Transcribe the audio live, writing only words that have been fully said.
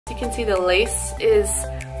You can see the lace is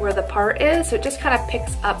where the part is, so it just kind of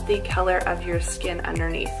picks up the color of your skin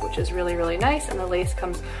underneath, which is really, really nice, and the lace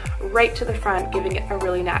comes right to the front, giving it a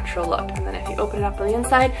really natural look. And then if you open it up on the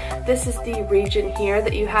inside, this is the region here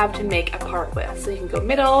that you have to make a part with. So you can go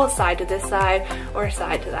middle, side to this side, or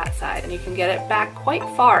side to that side, and you can get it back quite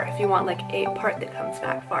far if you want like a part that comes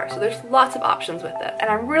back far. So there's lots of options with it. And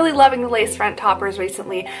I'm really loving the lace front toppers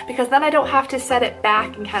recently, because then I don't have to set it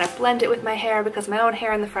back and kind of blend it with my hair, because my own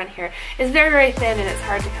hair in the front here is very, very thin and it's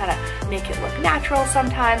hard to kind of make it look natural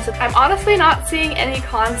sometimes. So I'm honestly not seeing any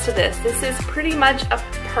cons to this. This is pretty much a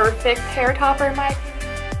perfect hair topper in my opinion.